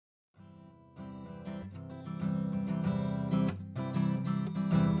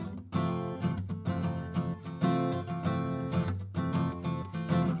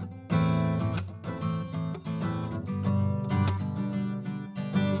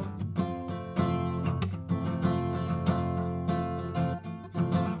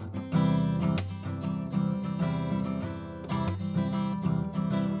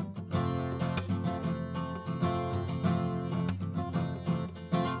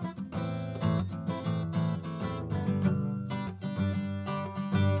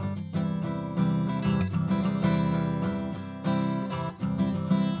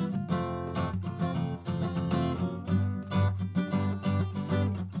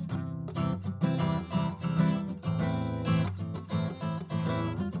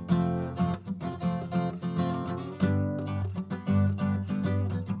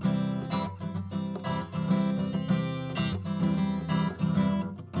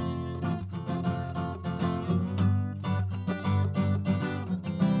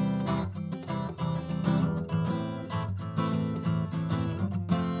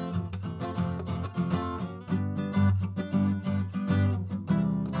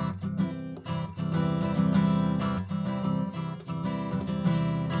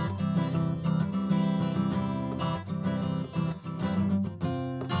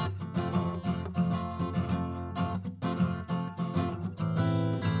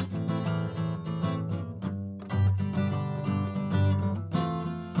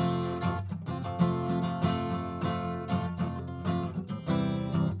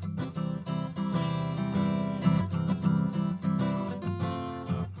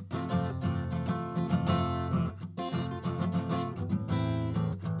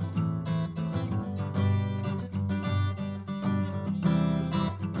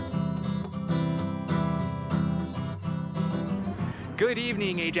Good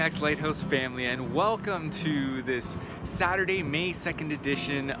evening, Ajax Lighthouse family, and welcome to this Saturday, May 2nd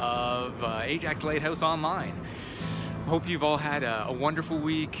edition of Ajax Lighthouse Online. Hope you've all had a wonderful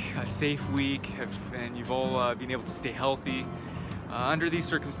week, a safe week, and you've all been able to stay healthy. Under these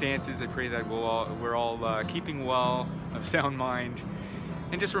circumstances, I pray that we're all keeping well, of sound mind,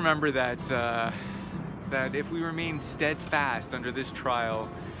 and just remember that that if we remain steadfast under this trial,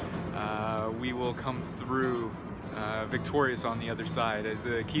 we will come through victorious on the other side. As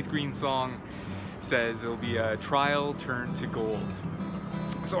the Keith Green song says, it'll be a trial turned to gold.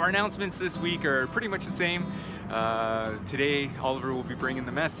 So our announcements this week are pretty much the same. Today Oliver will be bringing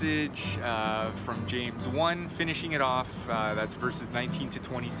the message from James 1, finishing it off. That's verses 19 to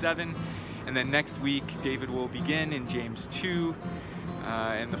 27. And then next week David will begin in James 2,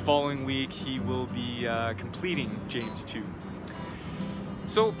 and the following week he will be completing James 2.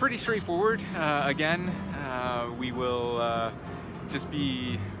 So pretty straightforward. Again, we will just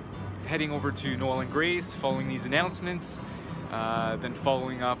be heading over to Noel and Grace following these announcements, then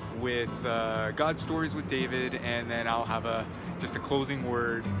following up with God Stories with David, and then I'll have just a closing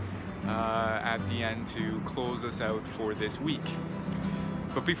word at the end to close us out for this week.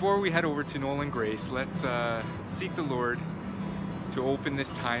 But before we head over to Noel and Grace, let's seek the Lord to open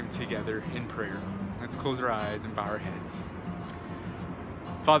this time together in prayer. Let's close our eyes and bow our heads.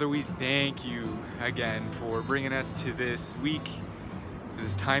 Father, we thank you again for bringing us to this week, to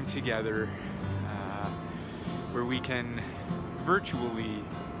this time together, where we can virtually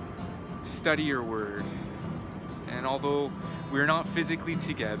study your word. And although we're not physically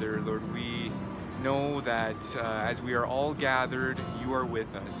together, Lord, we know that as we are all gathered, you are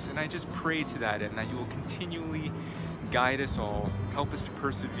with us. And I just pray to that end that you will continually guide us all, help us to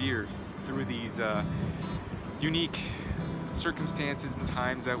persevere through these unique circumstances and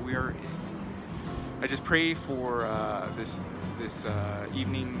times that we are in. I just pray for this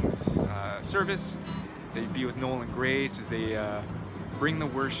evening's service. They be with Noel and Grace as they bring the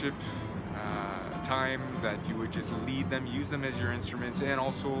worship time, that you would just lead them, use them as your instruments, and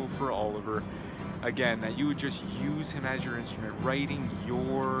also for Oliver, again, that you would just use him as your instrument, writing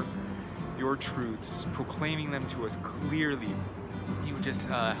your truths, proclaiming them to us clearly. You would just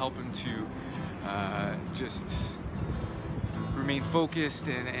help him to just remain focused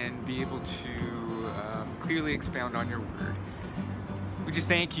and be able to clearly expound on your word. We just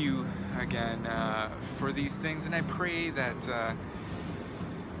thank you again for these things, and I pray that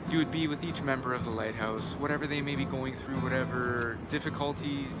you would be with each member of the Lighthouse, whatever they may be going through, whatever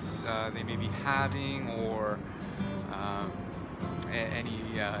difficulties they may be having, or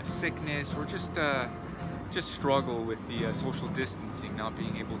any sickness, or just struggle with the social distancing, not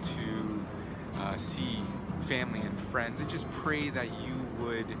being able to see family and friends. I just pray that you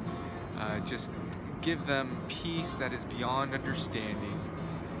would just give them peace that is beyond understanding,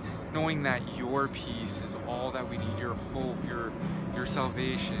 knowing that your peace is all that we need. Your hope, your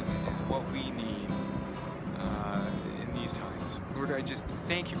salvation is what we need in these times. Lord, I just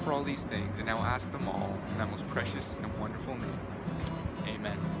thank you for all these things, and now ask them all in that most precious and wonderful name.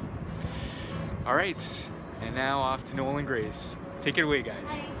 Amen. All right, and now off to Noel and Grace. Take it away, guys.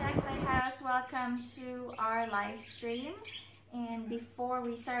 Hi, Ajax Lighthouse. Welcome to our live stream. And before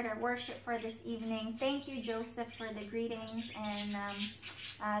we start our worship for this evening, thank you, Joseph, for the greetings and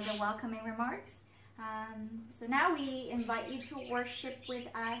the welcoming remarks. So now we invite you to worship with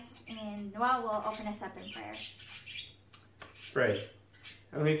us, and Noel will open us up in prayer. Pray.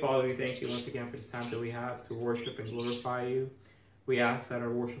 Heavenly Father, we thank you once again for this time that we have to worship and glorify you. We ask that our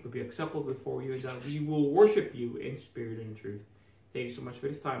worship will be acceptable before you, and that we will worship you in spirit and truth. Thank you so much for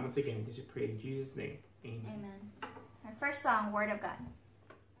this time. Once again, this is pray in Jesus' name. Amen. Amen. Our first song, Word of God.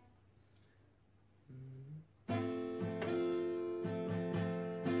 The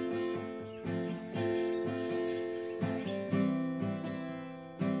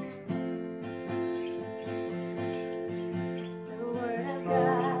Word of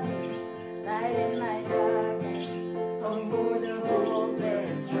God is light in my darkness, hope for the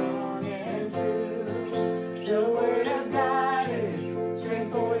hopeless, strong and true. The Word of God is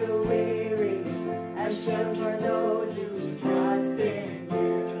strength for the weary, a shield for those who trust in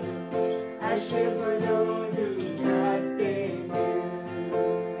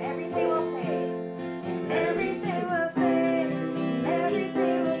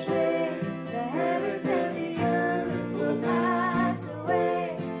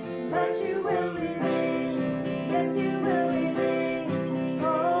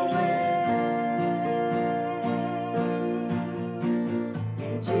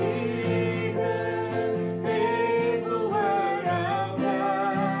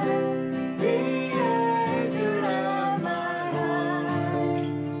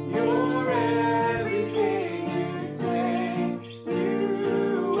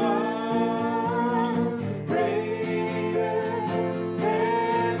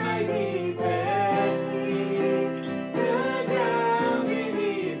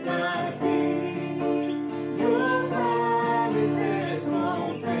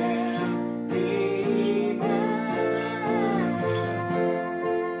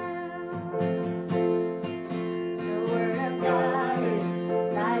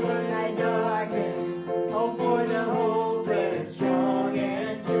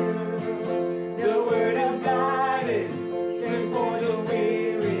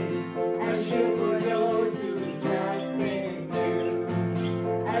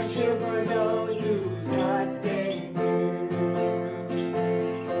a shield for those who trust in you.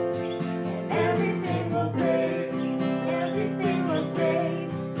 And everything will fade, everything will fade.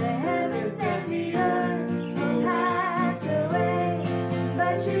 The heavens and the earth will pass away,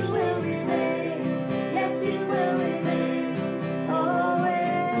 but you will remain. Yes, you will remain always.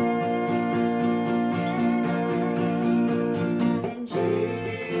 And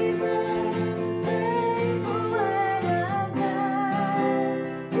Jesus, faithful word of God,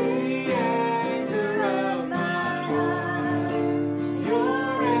 the anchor of my heart.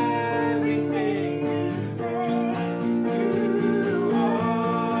 You're everything you say you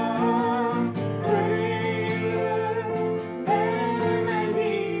are. Greater than my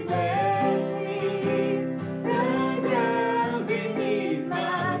deepest needs, the ground beneath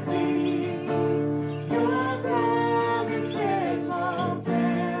my feet. Your promises won't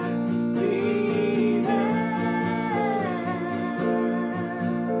fail me now.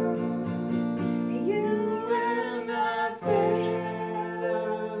 You will not fail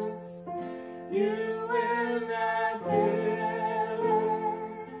us. You will not fail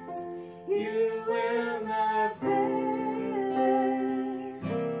us. You will not fail us.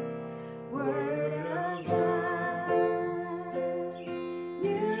 Word of God.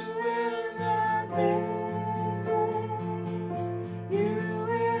 You will not fail us. You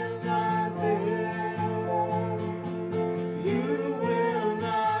will not fail us. You will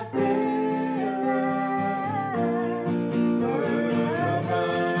not fail us. Word of God.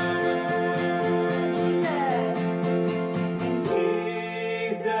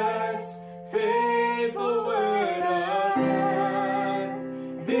 Jesus, faithful word of God,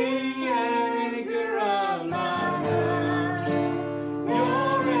 the anchor of my heart.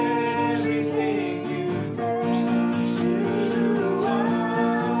 You're everything you say you are.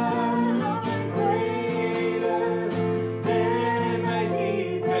 Greater than my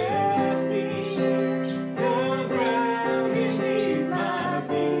deepest needs, the ground beneath my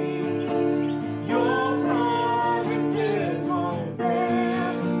feet. Your promises won't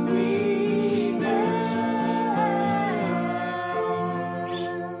fail me now.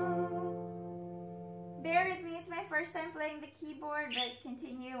 Bear with me, it's my first time playing the keyboard, but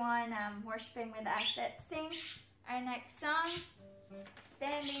continue on worshiping with us. Let's sing our next song,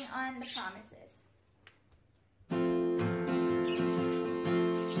 Standing on the Promises.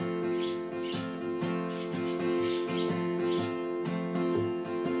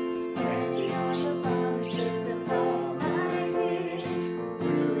 Standing on the promises of God's mighty,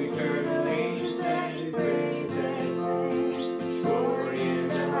 through eternal ages that His grace has made. Glory in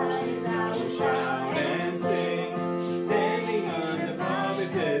the highest, I will shout and sing. Standing on the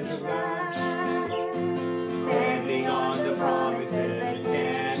promises of God, standing on the promises that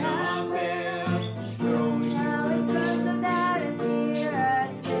cannot fail.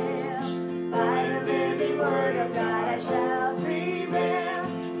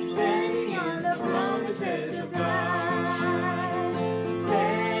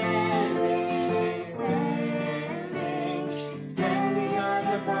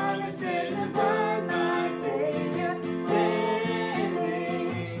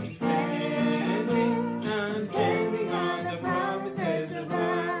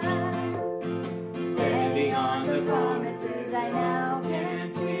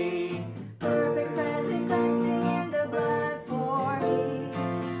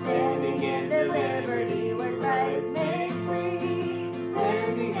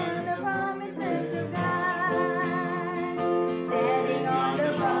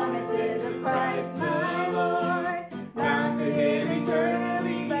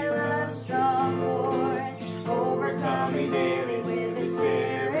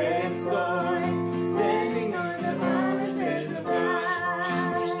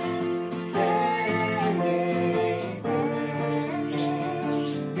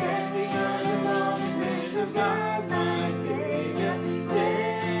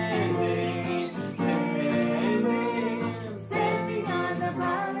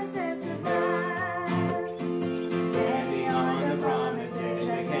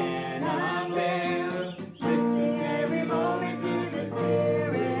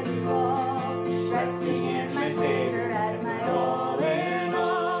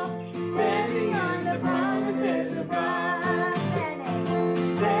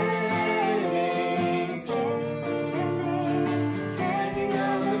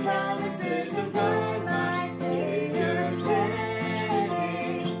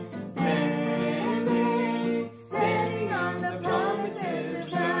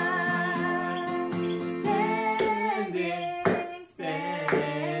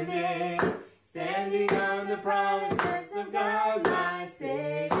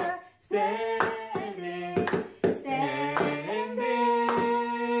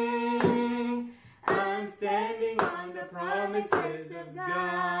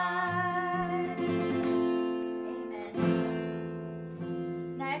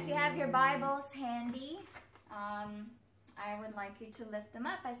 your Bibles handy, I would like you to lift them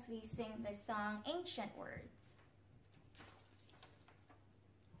up as we sing the song, Ancient Words.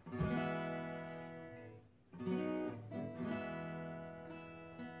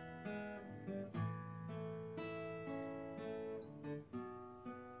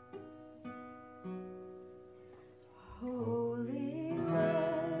 Holy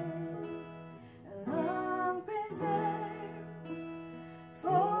words, long preserved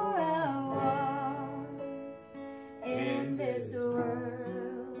for our walk in this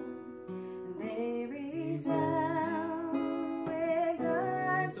world, they resound with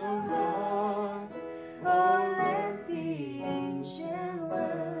God's own heart. Oh, let the ancient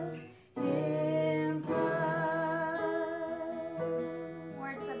words impart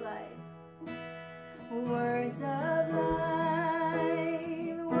Words of life. words of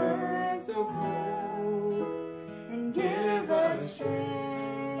life, words of hope, and give us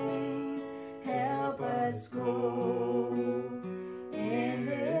strength, help us go in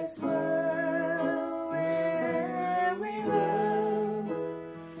this world where we roam.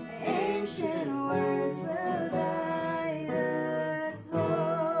 Ancient words will guide us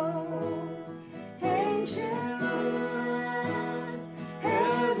home. Ancient words,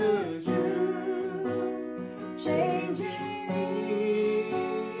 ever true, changing me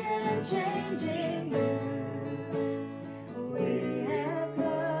and changing you. We have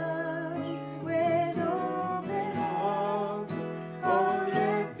come with open arms. Oh,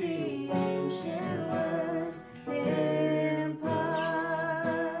 let the ancient words impart.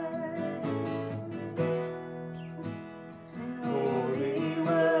 And holy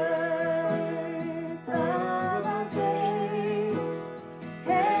words of our faith,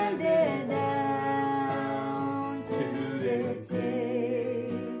 handed down to this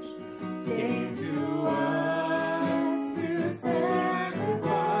age, came to us through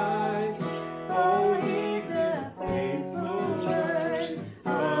sacrifice. Oh, heed the faithful words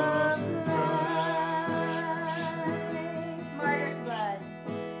of Christ. Martyr's blood.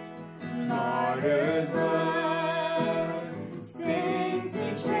 Martyr's blood stains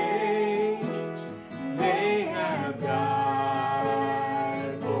each page. They have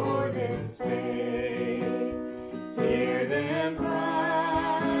died for this faith. Hear them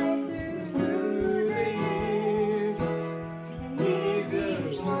cry through the years, and heed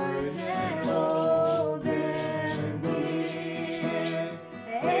these words and hold them dear.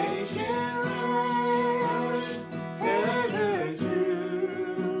 Ancient words, ever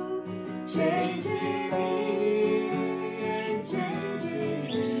true, changing me and changing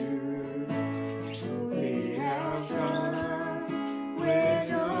you. We have come with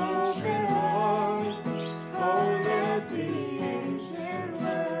open arms. Oh, let the ancient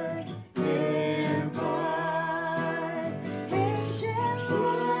words impart. Ancient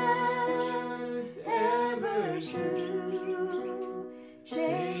words, ever true,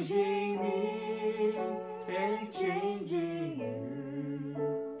 changing me and changing you.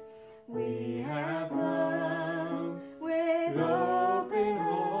 We have come with open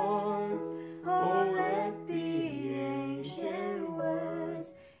arms. Oh, let the ancient words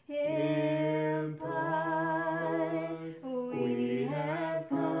impart. We have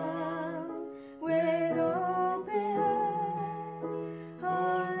come with open arms.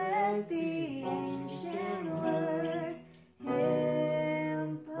 Oh, let the ancient words impart.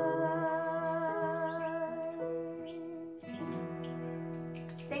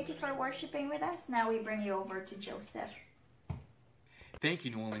 Thank you for worshiping with us. Now we bring you over to Joseph. Thank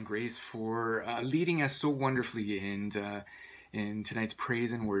you, Noel and Grace, for leading us so wonderfully in tonight's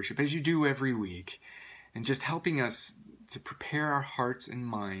praise and worship, as you do every week, and just helping us to prepare our hearts and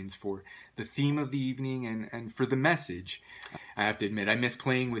minds for the theme of the evening and for the message. I have to admit, I miss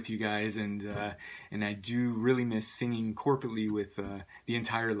playing with you guys, and I do really miss singing corporately with the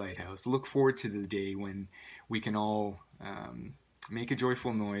entire Lighthouse. Look forward to the day when we can all make a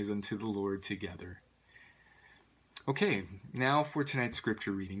joyful noise unto the Lord together. Okay, now for tonight's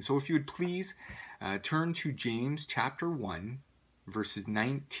scripture reading. So if you would please turn to James chapter 1, verses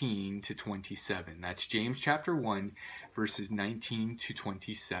 19 to 27. That's James chapter 1, verses 19 to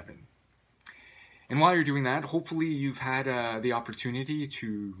 27. And while you're doing that, hopefully you've had the opportunity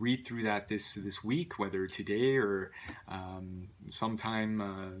to read through that this week, whether today or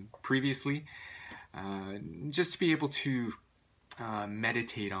sometime previously, just to be able to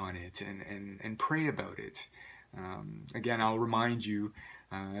meditate on it and pray about it. Again, I'll remind you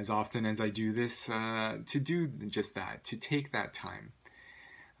as often as I do this to do just that, to take that time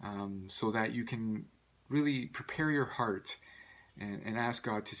so that you can really prepare your heart and ask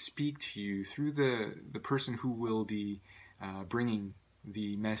God to speak to you through the person who will be bringing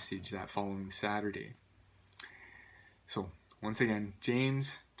the message that following Saturday. So, once again,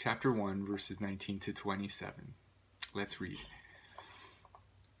 James chapter 1, verses 19 to 27. Let's read.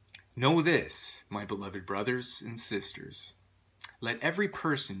 Know this, my beloved brothers and sisters. Let every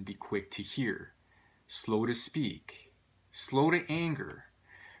person be quick to hear, slow to speak, slow to anger,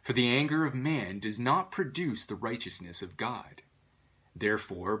 for the anger of man does not produce the righteousness of God.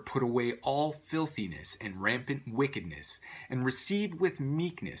 Therefore, put away all filthiness and rampant wickedness, and receive with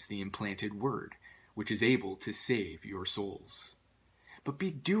meekness the implanted word, which is able to save your souls. But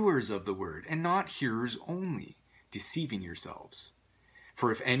be doers of the word, and not hearers only, deceiving yourselves. For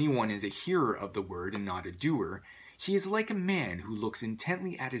if anyone is a hearer of the word and not a doer, he is like a man who looks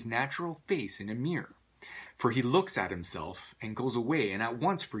intently at his natural face in a mirror. For he looks at himself and goes away and at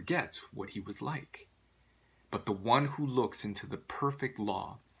once forgets what he was like. But the one who looks into the perfect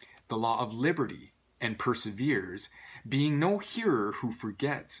law, the law of liberty, and perseveres, being no hearer who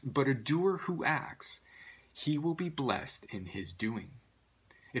forgets, but a doer who acts, he will be blessed in his doing.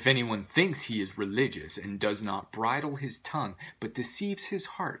 If anyone thinks he is religious and does not bridle his tongue, but deceives his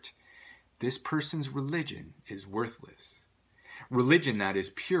heart, this person's religion is worthless. Religion that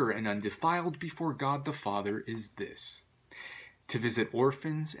is pure and undefiled before God the Father is this: to visit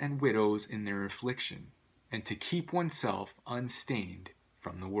orphans and widows in their affliction, and to keep oneself unstained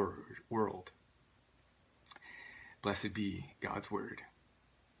from the world. Blessed be God's word.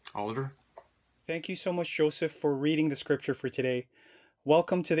 Oliver? Thank you so much, Joseph, for reading the scripture for today.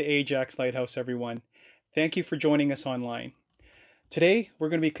 Welcome to the Ajax Lighthouse, everyone. Thank you for joining us online. Today, we're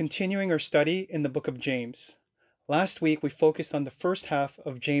going to be continuing our study in the book of James. Last week, we focused on the first half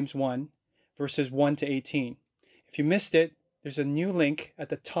of James 1, verses 1 to 18. If you missed it, there's a new link at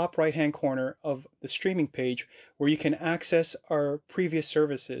the top right-hand corner of the streaming page where you can access our previous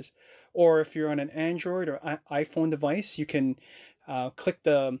services. Or if you're on an Android or iPhone device, you can click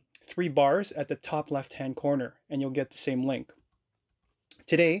the 3 bars at the top left-hand corner and you'll get the same link.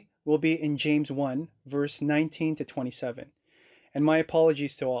 Today, we'll be in James 1, verse 19 to 27. And my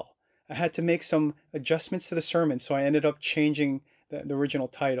apologies to all. I had to make some adjustments to the sermon, so I ended up changing the original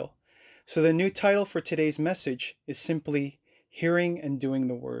title. So the new title for today's message is simply Hearing and Doing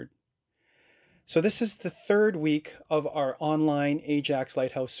the Word. So this is the third week of our online Ajax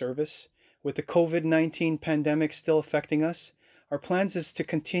Lighthouse service. With the COVID-19 pandemic still affecting us, our plans is to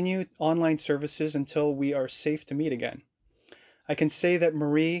continue online services until we are safe to meet again. I can say that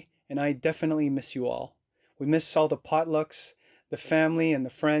Marie and I definitely miss you all. We miss all the potlucks, the family and the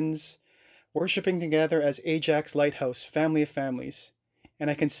friends, worshiping together as Ajax Lighthouse, family of families. And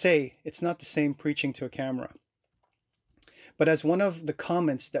I can say it's not the same preaching to a camera. But as one of the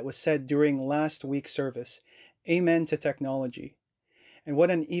comments that was said during last week's service, amen to technology. And what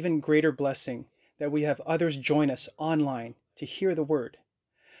an even greater blessing that we have others join us online to hear the word.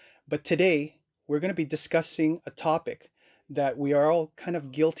 But today, we're going to be discussing a topic that we are all kind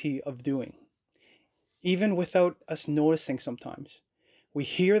of guilty of doing, even without us noticing sometimes. We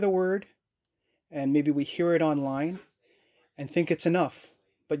hear the word, and maybe we hear it online, and think it's enough.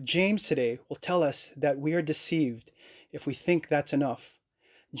 But James today will tell us that we are deceived if we think that's enough.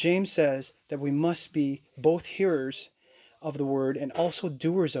 James says that we must be both hearers of the word and also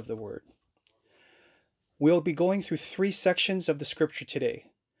doers of the word. We'll be going through 3 sections of the scripture today.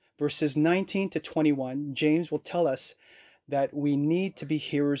 Verses 19 to 21, James will tell us that we need to be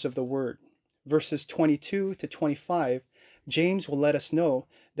hearers of the word. Verses 22 to 25, James will let us know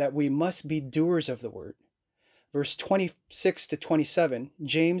that we must be doers of the word. Verse 26 to 27,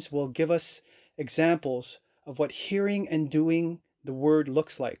 James will give us examples of what hearing and doing the word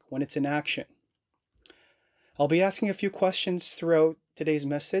looks like when it's in action. I'll be asking a few questions throughout today's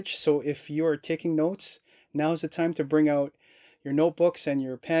message, so if you're taking notes, now's the time to bring out your notebooks and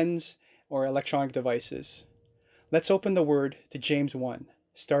your pens or electronic devices. Let's open the word to James 1,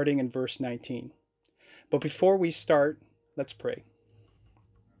 starting in verse 19. But before we start, let's pray.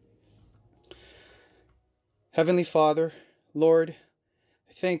 Heavenly Father, Lord,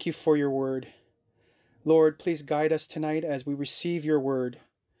 I thank you for your word. Lord, please guide us tonight as we receive your word.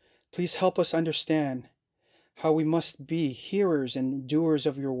 Please help us understand how we must be hearers and doers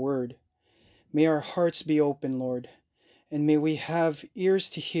of your word. May our hearts be open, Lord, and may we have ears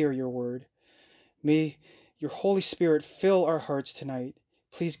to hear your word. May your Holy Spirit fill our hearts tonight.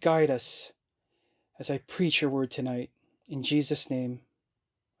 Please guide us as I preach your word tonight. In Jesus' name,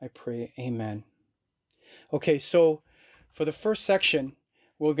 I pray, amen. Okay, so for the first section,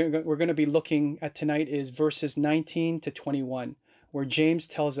 we're going to be looking at tonight is verses 19 to 21, where James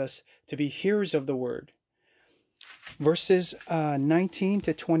tells us to be hearers of the word. Verses 19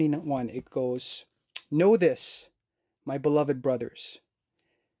 to 21, it goes, "Know this, my beloved brothers,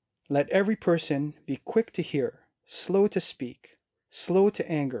 Let every person be quick to hear, slow to speak, slow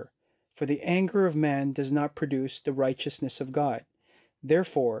to anger, for the anger of man does not produce the righteousness of God.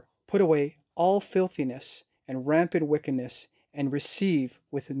 Therefore, put away all filthiness and rampant wickedness, and receive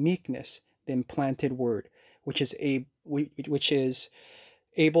with meekness the implanted word, which is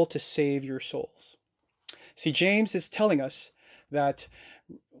able to save your souls. See, James is telling us that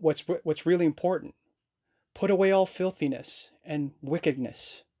what's really important: put away all filthiness and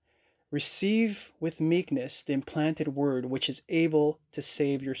wickedness. Receive with meekness the implanted word, which is able to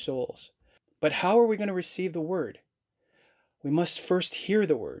save your souls. But how are we going to receive the word? We must first hear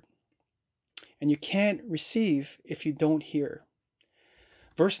the word. And you can't receive if you don't hear.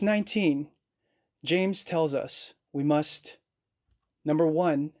 Verse 19, James tells us we must, number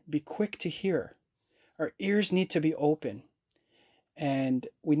one, be quick to hear. Our ears need to be open, and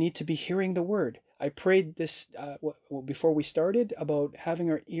we need to be hearing the word. I prayed this before we started about having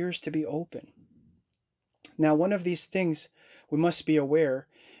our ears to be open. Now, one of these things we must be aware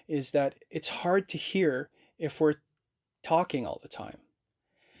is that it's hard to hear if we're talking all the time.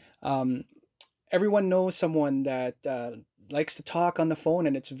 Everyone knows someone that likes to talk on the phone,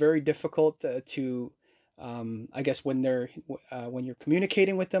 and it's very difficult to I guess when you're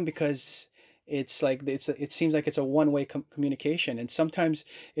communicating with them, because it seems like it's a one-way communication. And sometimes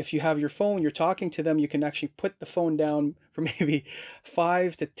if you have your phone, you're talking to them, you can actually put the phone down for maybe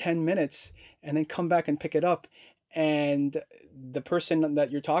 5 to 10 minutes and then come back and pick it up, and the person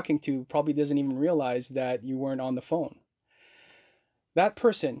that you're talking to probably doesn't even realize that you weren't on the phone. That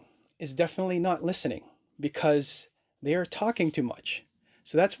person is definitely not listening because they are talking too much.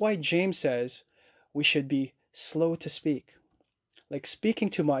 So that's why James says we should be slow to speak. Like, speaking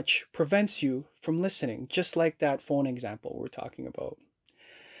too much prevents you from listening, just like that phone example we're talking about.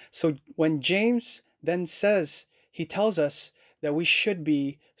 So when James then says, he tells us that we should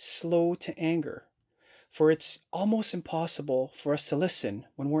be slow to anger, for it's almost impossible for us to listen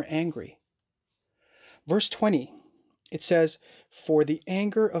when we're angry. Verse 20, it says, "For the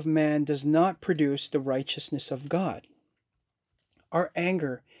anger of man does not produce the righteousness of God." Our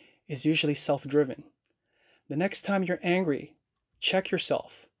anger is usually self-driven. The next time you're angry, check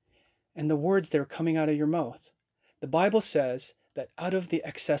yourself and the words that are coming out of your mouth. The Bible says that out of the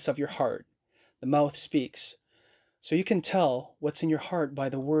excess of your heart, the mouth speaks. So you can tell what's in your heart by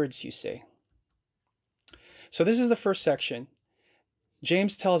the words you say. So this is the first section.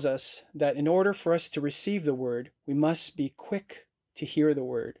 James tells us that in order for us to receive the word, we must be quick to hear the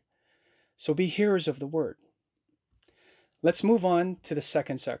word. So be hearers of the word. Let's move on to the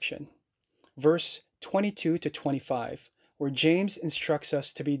second section, verse 22 to 25, where James instructs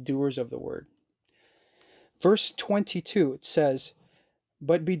us to be doers of the word. Verse 22, it says,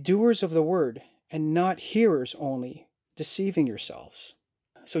 "But be doers of the word, and not hearers only, deceiving yourselves."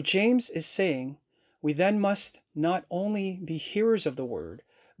 So James is saying we then must not only be hearers of the word,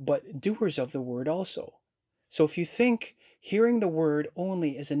 but doers of the word also. So if you think hearing the word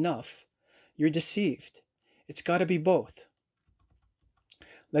only is enough, you're deceived. It's got to be both.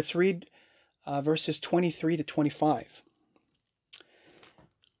 Let's read verses 23 to 25.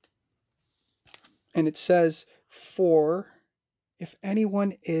 And it says, "For if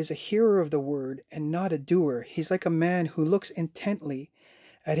anyone is a hearer of the word and not a doer, he's like a man who looks intently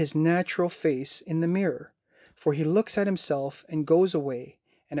at his natural face in the mirror. For he looks at himself and goes away,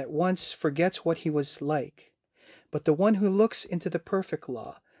 and at once forgets what he was like. But the one who looks into the perfect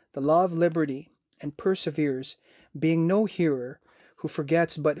law, the law of liberty, and perseveres, being no hearer who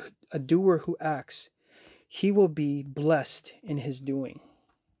forgets, but a doer who acts, he will be blessed in his doing."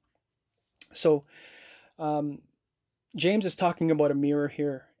 So James is talking about a mirror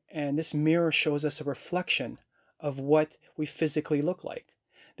here, and this mirror shows us a reflection of what we physically look like.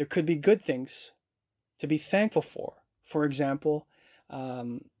 There could be good things to be thankful for. For example,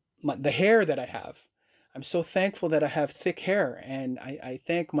 the hair that I have. I'm so thankful that I have thick hair, and I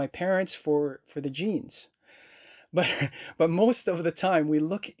thank my parents for the genes. But most of the time, we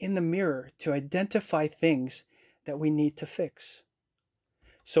look in the mirror to identify things that we need to fix.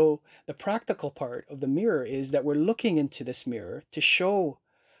 So the practical part of the mirror is that we're looking into this mirror to show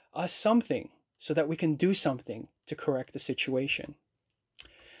us something so that we can do something to correct the situation.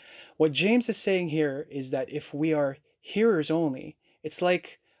 What James is saying here is that if we are hearers only, it's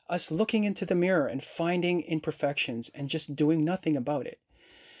like us looking into the mirror and finding imperfections and just doing nothing about it.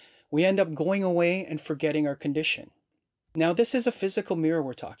 We end up going away and forgetting our condition. Now, this is a physical mirror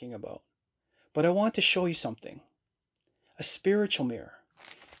we're talking about, but I want to show you something, a spiritual mirror.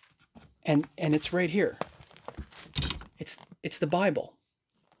 And it's right here. It's the Bible.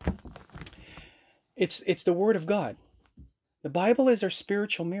 It's the Word of God. The Bible is our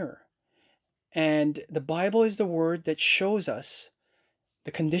spiritual mirror. And the Bible is the word that shows us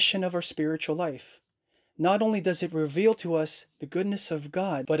the condition of our spiritual life. Not only does it reveal to us the goodness of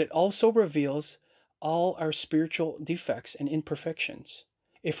God, but it also reveals all our spiritual defects and imperfections.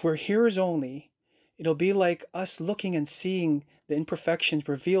 If we're hearers only, it'll be like us looking and seeing the imperfections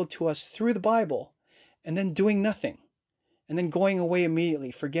revealed to us through the Bible and then doing nothing, and then going away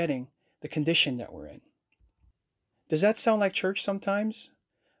immediately, forgetting the condition that we're in. Does that sound like church sometimes?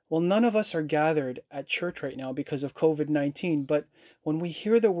 Well, none of us are gathered at church right now because of COVID-19, but when we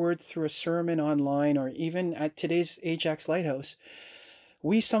hear the word through a sermon online or even at today's Ajax Lighthouse,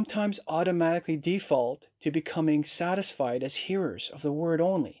 we sometimes automatically default to becoming satisfied as hearers of the word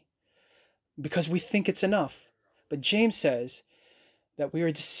only because we think it's enough. But James says that we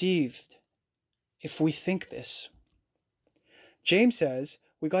are deceived if we think this. James says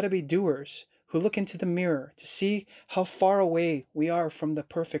we got to be doers who look into the mirror to see how far away we are from the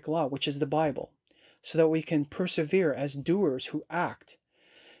perfect law, which is the Bible, so that we can persevere as doers who act.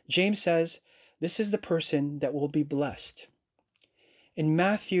 James says this is the person that will be blessed. In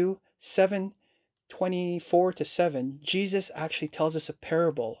Matthew 7:24-7, Jesus actually tells us a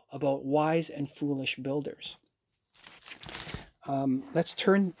parable about wise and foolish builders. I'm going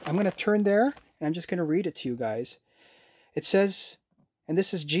to turn there, and I'm just going to read it to you guys. It says, and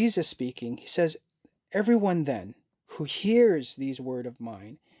this is Jesus speaking, he says, "Everyone then who hears these words of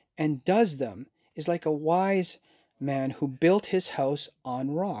mine and does them is like a wise man who built his house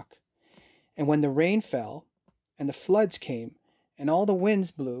on rock. And when the rain fell and the floods came and all the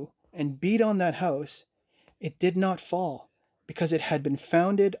winds blew and beat on that house, it did not fall because it had been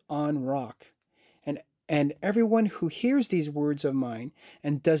founded on rock. And everyone who hears these words of mine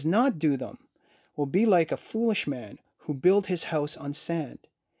and does not do them will be like a foolish man who built his house on sand.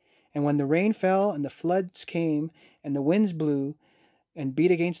 And when the rain fell and the floods came and the winds blew and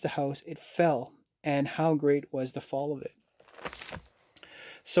beat against the house, it fell. And how great was the fall of it."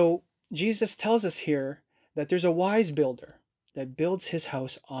 So Jesus tells us here that there's a wise builder that builds his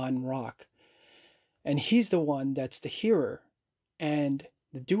house on rock. And he's the one that's the hearer and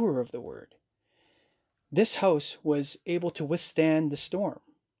the doer of the word. This house was able to withstand the storm.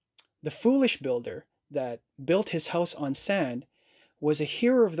 The foolish builder that built his house on sand was a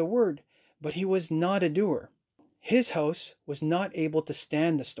hearer of the word, but he was not a doer. His house was not able to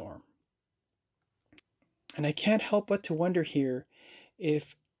stand the storm. And I can't help but to wonder here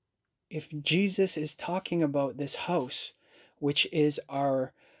if Jesus is talking about this house, which is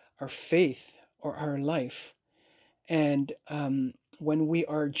our faith or our life. And when we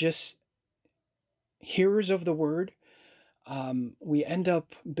are just hearers of the word, we end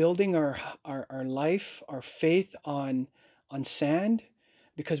up building our life, our faith on sand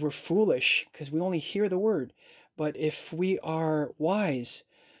because we're foolish, because we only hear the word. But if we are wise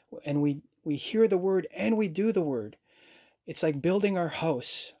and we hear the word and we do the word, it's like building our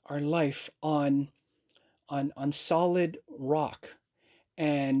house, our life on solid rock.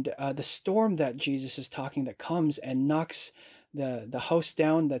 And the storm that Jesus is talking that comes and knocks the house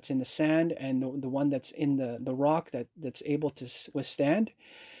down that's in the sand and the one that's in the rock that's able to withstand,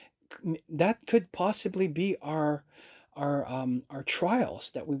 that could possibly be our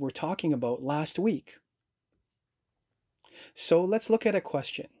trials that we were talking about last week. So let's look at a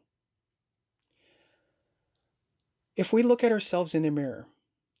question. If we look at ourselves in the mirror,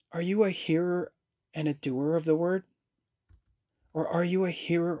 are you a hearer and a doer of the word? Or are you a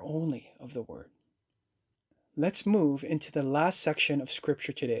hearer only of the word? Let's move into the last section of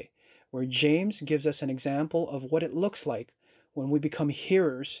Scripture today, where James gives us an example of what it looks like when we become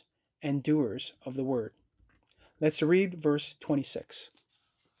hearers and doers of the word. Let's read verse 26.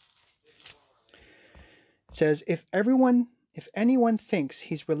 It says, If anyone thinks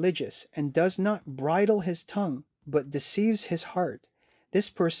he's religious and does not bridle his tongue, but deceives his heart, this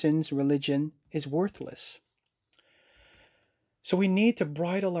person's religion is worthless." So we need to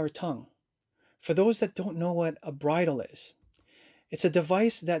bridle our tongue. For those that don't know what a bridle is, it's a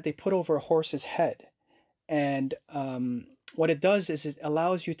device that they put over a horse's head. And what it does is it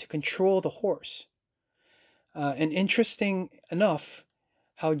allows you to control the horse. And interesting enough,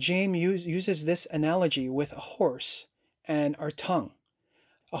 how James uses this analogy with a horse and our tongue.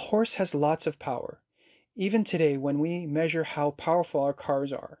 A horse has lots of power. Even today, when we measure how powerful our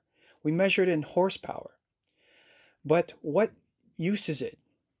cars are, we measure it in horsepower. But what use is it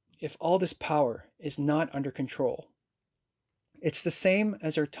if all this power is not under control? It's the same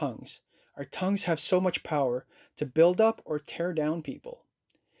as our tongues. Our tongues have so much power to build up or tear down people.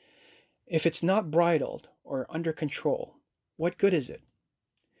 If it's not bridled or under control, what good is it?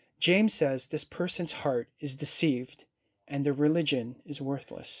 James says this person's heart is deceived and their religion is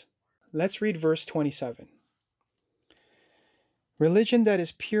worthless. Let's read verse 27. Religion that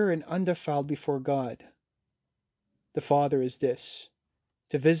is pure and undefiled before God, the Father, is this: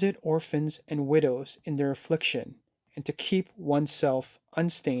 to visit orphans and widows in their affliction, and to keep oneself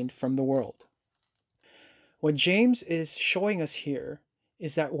unstained from the world. What James is showing us here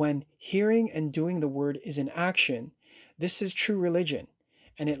is that when hearing and doing the word is in action, this is true religion.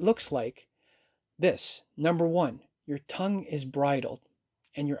 And it looks like this. Number one, your tongue is bridled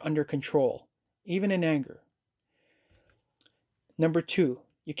and you're under control, even in anger. Number two,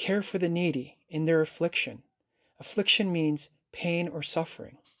 you care for the needy in their affliction. Affliction means pain or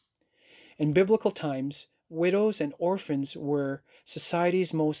suffering. In biblical times, widows and orphans were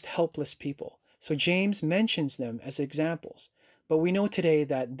society's most helpless people. So James mentions them as examples. But we know today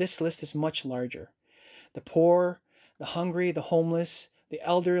that this list is much larger. The poor, the hungry, the homeless, the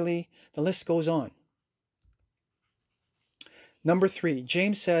elderly, the list goes on. Number three,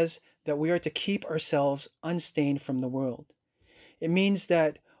 James says that we are to keep ourselves unstained from the world. It means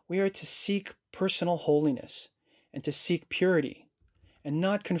that we are to seek personal holiness and to seek purity and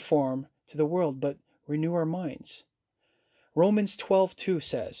not conform to the world, but renew our minds. Romans 12:2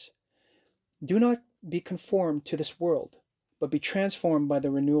 says, do not be conformed to this world, but be transformed by the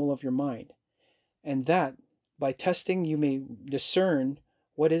renewal of your mind, and that by testing you may discern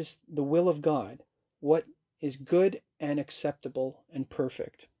what is the will of God, what is good and acceptable and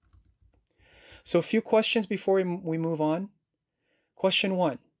perfect. So a few questions before we move on. Question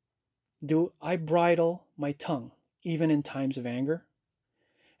 1, do I bridle my tongue even in times of anger?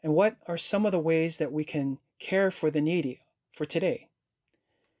 And what are some of the ways that we can care for the needy for today?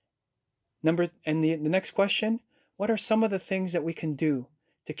 The next question, what are some of the things that we can do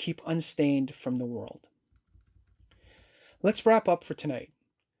to keep unstained from the world? Let's wrap up for tonight.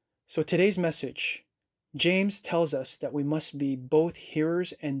 So today's message, James tells us that we must be both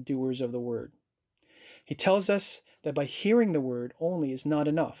hearers and doers of the word. He tells us that by hearing the word only is not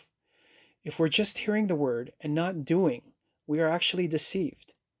enough. If we're just hearing the word and not doing, we are actually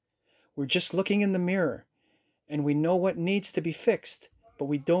deceived. We're just looking in the mirror and we know what needs to be fixed, but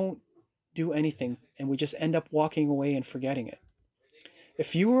we don't do anything and we just end up walking away and forgetting it.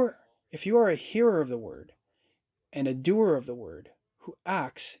 If you are a hearer of the word and a doer of the word who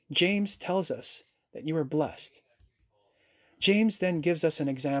acts, James tells us that you are blessed. James then gives us an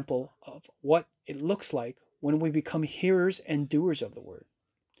example of what it looks like when we become hearers and doers of the word.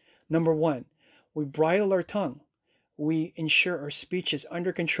 Number 1, we bridle our tongue. We ensure our speech is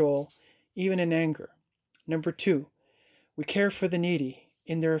under control, even in anger. Number 2, we care for the needy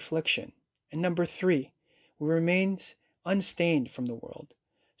in their affliction. And number 3, we remain unstained from the world.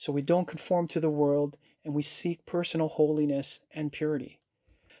 So we don't conform to the world and we seek personal holiness and purity.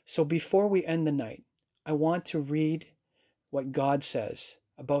 So before we end the night, I want to read what God says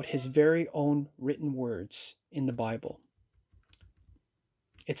about his very own written words in the Bible.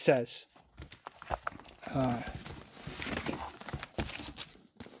 It says,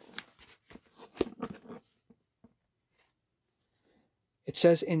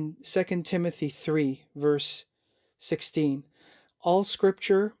 in 2 Timothy 3, verse 16, all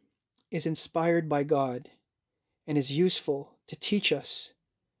scripture is inspired by God and is useful to teach us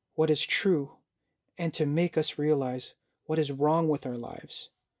what is true and to make us realize what is wrong with our lives.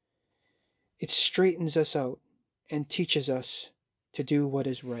 It straightens us out and teaches us to do what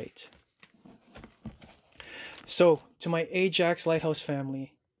is right. So, to my Ajax Lighthouse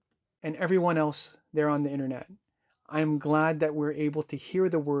family and everyone else there on the internet, I am glad that we're able to hear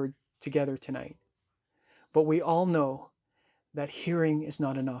the word together tonight. But we all know that hearing is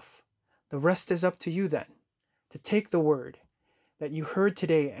not enough. The rest is up to you then, to take the word that you heard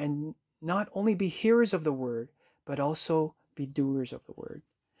today and not only be hearers of the word, but also be doers of the word.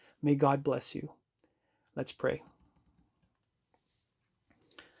 May God bless you. Let's pray.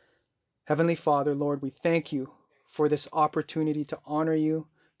 Heavenly Father, Lord, we thank you for this opportunity to honor you,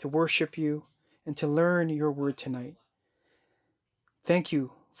 to worship you, and to learn your word tonight. Thank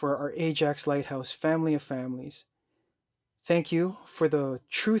you for our Ajax Lighthouse family of families. Thank you for the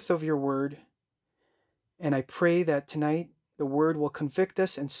truth of your word. And I pray that tonight the word will convict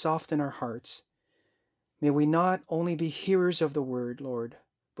us and soften our hearts. May we not only be hearers of the word, Lord,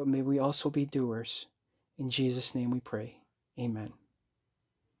 but may we also be doers. In Jesus' name we pray. Amen.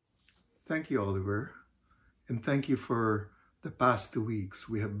 Thank you, Oliver. And thank you for the past 2 weeks.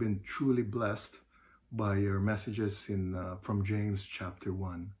 We have been truly blessed by your messages from James chapter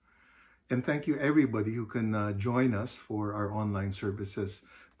 1. And thank you everybody who can join us for our online services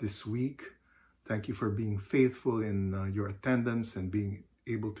this week. Thank you for being faithful in your attendance and being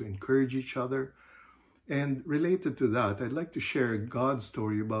able to encourage each other. And related to that, I'd like to share God's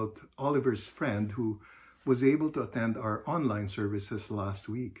story about Oliver's friend who was able to attend our online services last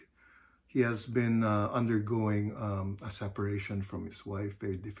week. He has been undergoing a separation from his wife,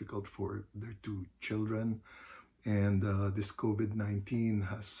 very difficult for their two children. And this COVID-19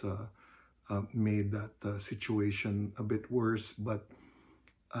 has made that situation a bit worse. But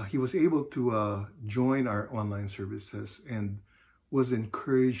he was able to join our online services and was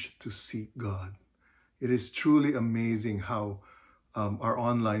encouraged to seek God. It is truly amazing how our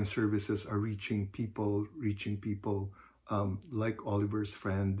online services are reaching people like Oliver's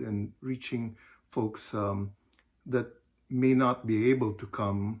friend, and reaching folks that may not be able to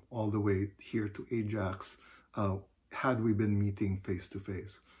come all the way here to Ajax had we been meeting face to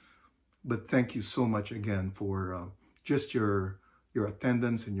face. But thank you so much again for just your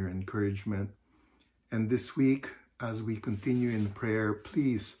attendance and your encouragement. And this week, as we continue in prayer,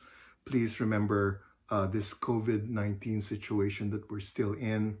 please remember this COVID-19 situation that we're still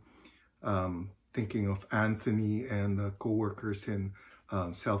in. Thinking of Anthony and co-workers in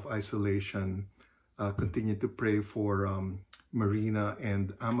self-isolation. Continue to pray for Marina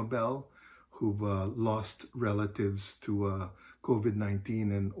and Amabel, who've lost relatives to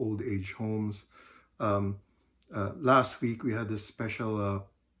COVID-19 and old age homes. Last week, we had a special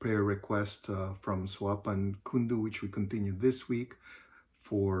prayer request from Swapan Kundu, which we continue this week,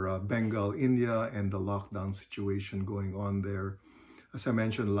 for Bengal, India, and the lockdown situation going on there. As I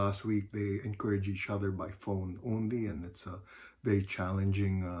mentioned last week, they encourage each other by phone only, and it's a very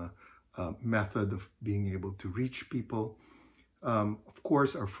challenging method of being able to reach people. Of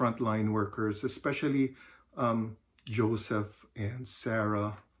course, our frontline workers, especially Joseph and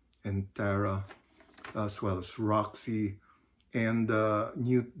Sarah and Tara, as well as Roxy. And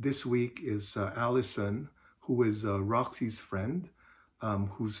new this week is Allison, who is Roxy's friend,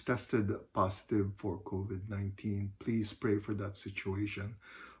 who's tested positive for COVID-19. Please pray for that situation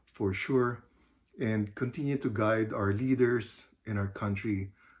for sure, and continue to guide our leaders in our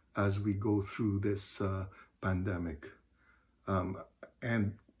country as we go through this pandemic.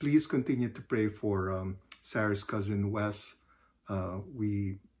 And please continue to pray for Sarah's cousin Wes.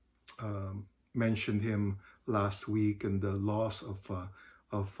 We mentioned him last week, and the loss of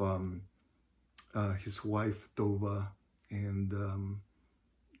his wife Tova, and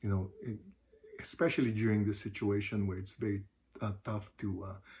you know, especially during this situation where it's very tough to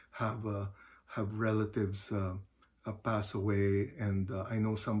have relatives pass away. And I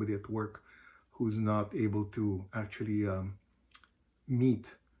know somebody at work who's not able to actually meet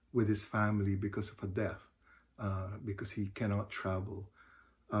with his family because of a death, because he cannot travel.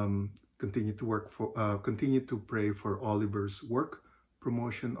 Continue to pray for Oliver's work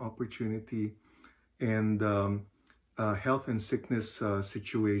promotion opportunity, and health and sickness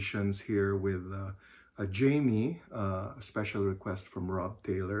situations here with Jamie, a special request from Rob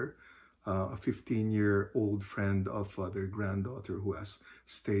Taylor, a 15-year-old friend of their granddaughter who has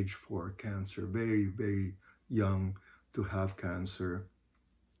stage 4 cancer, very, very young to have cancer.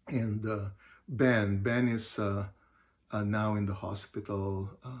 And Ben is now in the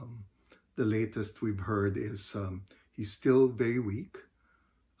hospital. The latest we've heard is he's still very weak,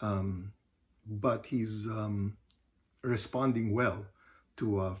 but he's responding well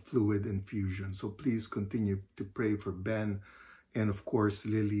to fluid infusion. So please continue to pray for Ben, and of course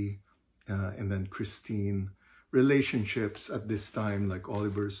Lily, and then Christine. Relationships at this time, like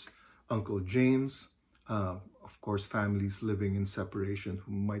Oliver's Uncle James, of course families living in separation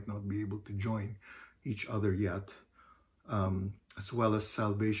who might not be able to join each other yet, as well as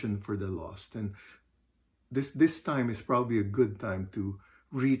salvation for the lost. And this time is probably a good time to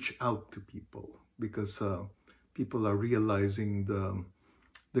reach out to people, because people are realizing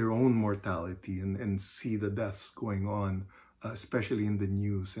their own mortality and see the deaths going on, especially in the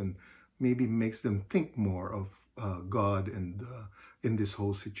news, and maybe makes them think more of God and in this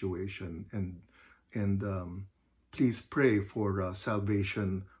whole situation. And please pray for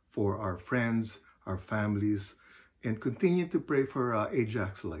salvation for our friends, our families, and continue to pray for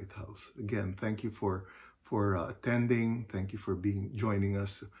Ajax Lighthouse. Again, thank you for attending. Thank you for joining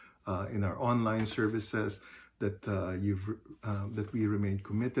us in our online services. That we remain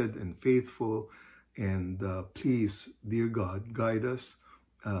committed and faithful, and please, dear God, guide us.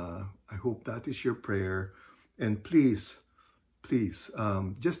 I hope that is your prayer, and please,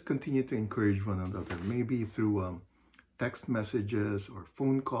 just continue to encourage one another, maybe through text messages or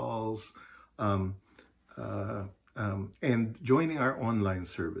phone calls, and joining our online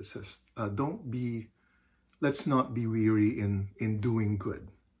services. Let's not be weary in doing good.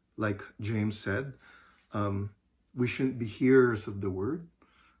 Like James said, we shouldn't be hearers of the word,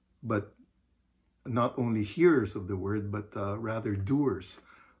 but not only hearers of the word, but rather doers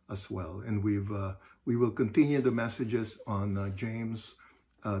as well. And we will continue the messages on James,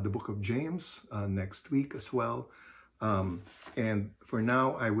 the book of James, next week as well. And for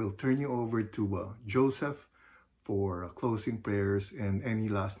now, I will turn you over to Joseph for closing prayers and any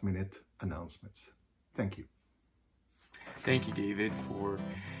last minute announcements. Thank you. Thank you, David, for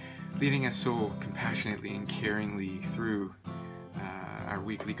leading us so compassionately and caringly through our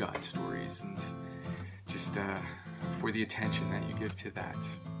weekly God stories, and just for the attention that you give to that.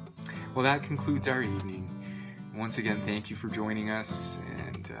 Well, that concludes our evening. Once again, thank you for joining us,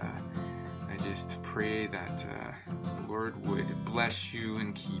 and I just pray that the Lord would bless you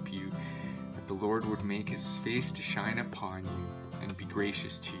and keep you, that the Lord would make his face to shine upon you and be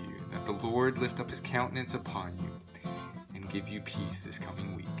gracious to you, that the Lord lift up his countenance upon you and give you peace this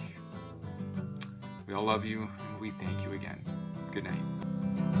coming week. We all love you, and we thank you again. Good night.